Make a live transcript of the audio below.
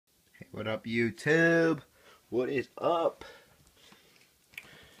What up, YouTube? What is up?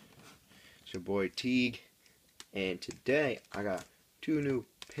 It's your boy Teague, and today I got two new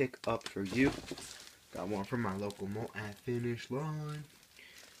pickups for you. Got one from my local mall at Finish Line,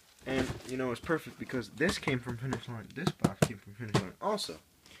 and you know it's perfect because this came from Finish Line. This box came from Finish Line also,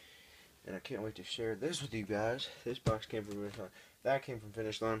 and I can't wait to share this with you guys. This box came from Finish Line. That came from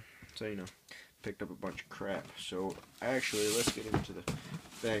Finish Line, so you know, picked up a bunch of crap. So actually, let's get into the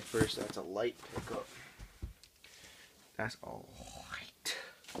bag first. That's a light pickup. That's a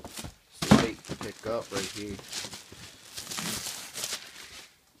light pickup right here.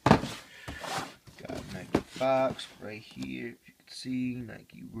 Got Nike box right here. If you can see,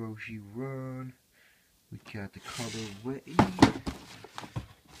 Nike Roshe Run. We got the colorway.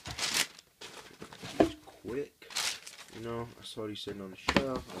 It's quick. You know, I saw these sitting on the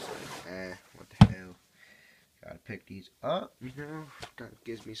shelf. I was like, what the hell? Gotta pick these up, you know. That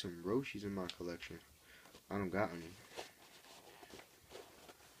gives me some Roshes in my collection. I don't got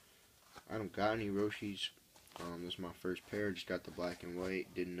any. Roshes. This is my first pair. Just got the black and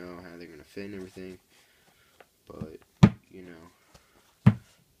white. Didn't know how they're gonna fit and everything. But, you know,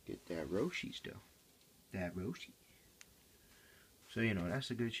 get that Roshes though. That Roshe. So, you know,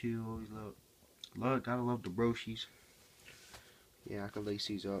 that's a good shoe. Always gotta love the Roshes. Yeah, I can lace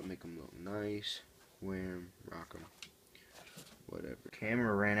these up, make them look nice. Wear them, rock them, whatever.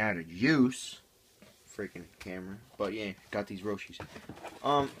 Camera ran out of juice. Freaking camera. But yeah, got these Roshes.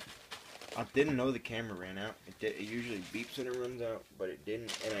 I didn't know the camera ran out. It usually beeps when it runs out, but it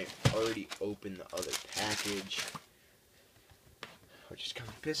didn't. And I already opened the other package, which is kind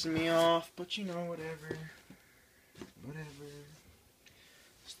of pissing me off. But you know, whatever.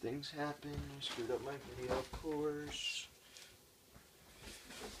 Things happen. I screwed up my video, of course.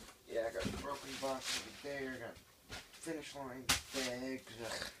 Yeah, I got a broken box over there. Got Finish Line bags.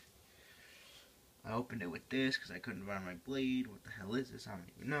 I opened it with this because I couldn't find my blade. What the hell is this? I don't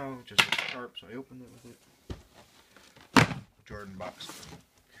even know. It just looks sharp, so I opened it with it. Jordan box.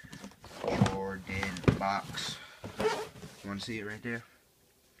 Jordan box. You want to see it right there?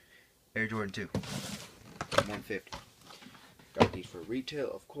 Air Jordan 2. 150. Got these for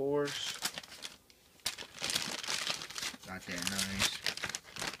retail, of course. Got that nice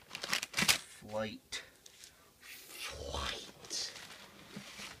flight.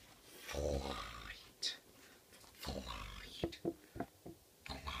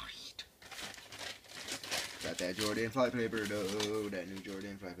 Got that Jordan flight paper though. That new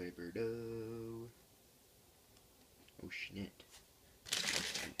Jordan flight paper though. Oh shit.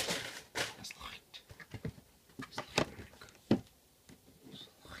 That's light. It's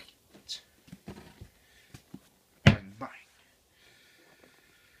light. Bang bang.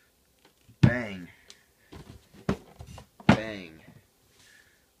 Bang. Bang.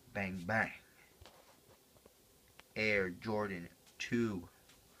 Bang bang. Air Jordan 2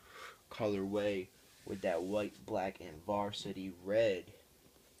 colorway with that white, black, and varsity red,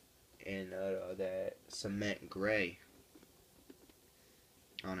 and that cement gray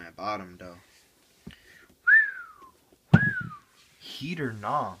on that bottom though. Heat or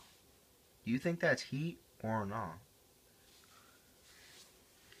nah? Do you think that's heat or nah?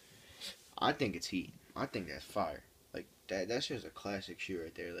 I think it's heat. I think that's fire. Like that's just a classic shoe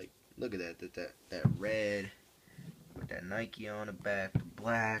right there. Like look at that red with that Nike on the back, the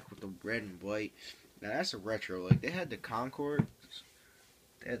black with the red and white. Now that's a retro. Like they had the Concords.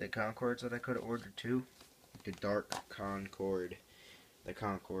 They had the Concords that I could have ordered too. The dark Concord. The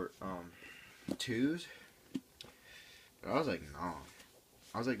Concord 2s. But I was like, no.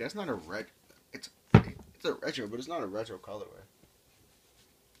 I was like, that's not a it's a retro, but it's not a retro colorway.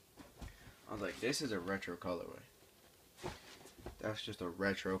 I was like, this is a retro colorway. That's just a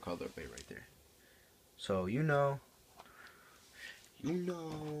retro colorway right there. So you know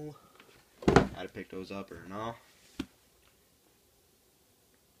how to pick those up or not.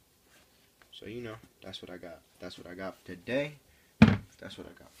 So you know, that's what I got. That's what I got for today. That's what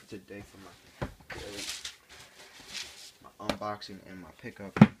I got for today for my unboxing and my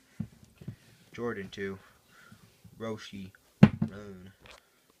pickup. Jordan 2 Roshe Run.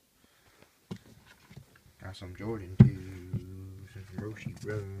 Got some Jordan 2s and Roshe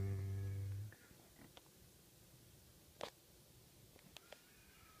Run.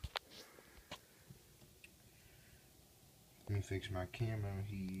 Let me fix my camera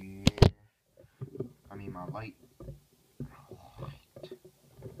here. I mean my light.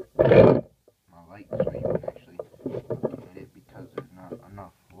 My light so you can actually get it because there's not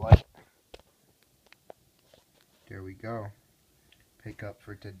enough light. There we go. Pickup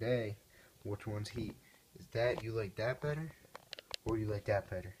for today. Which one's heat? Is that you like that better? Or you like that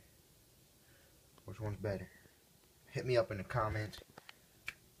better? Which one's better? Hit me up in the comments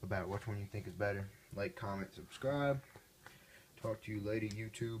about which one you think is better. Like, comment, subscribe. Talk to you later,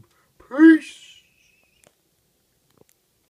 YouTube. Peace!